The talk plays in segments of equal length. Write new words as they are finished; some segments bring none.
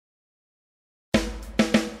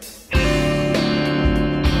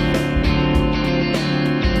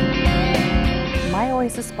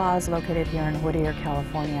Oasis Spa is located here in Whittier,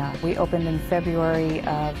 California. We opened in February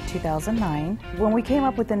of 2009. When we came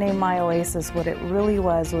up with the name My Oasis, what it really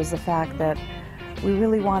was the fact that we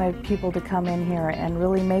really wanted people to come in here and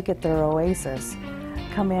really make it their oasis.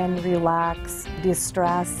 Come in, relax,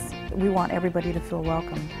 distress. We want everybody to feel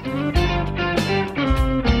welcome.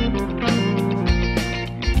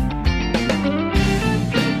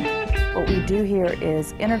 What we do here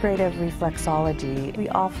is integrative reflexology. We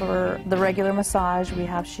offer the regular massage, we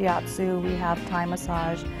have shiatsu, we have Thai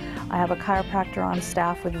massage. I have a chiropractor on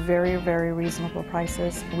staff with very, very reasonable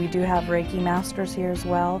prices. We do have Reiki masters here as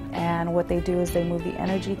well, and what they do is they move the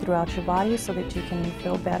energy throughout your body so that you can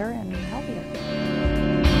feel better and healthier.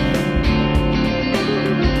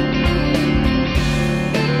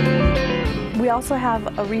 We also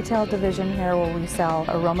have a retail division here where we sell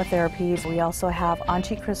aromatherapies. We also have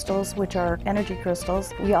Anchi crystals, which are energy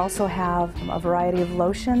crystals. We also have a variety of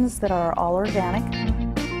lotions that are all organic.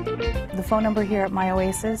 The phone number here at My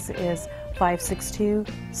Oasis is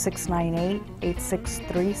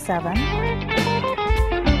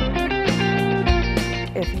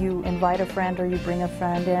 562-698-8637. If you invite a friend or you bring a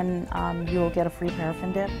friend in, you will get a free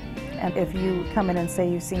paraffin dip. And if you come in and say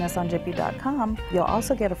you've seen us on Jiffy.com, you'll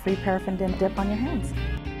also get a free paraffin dip on your hands.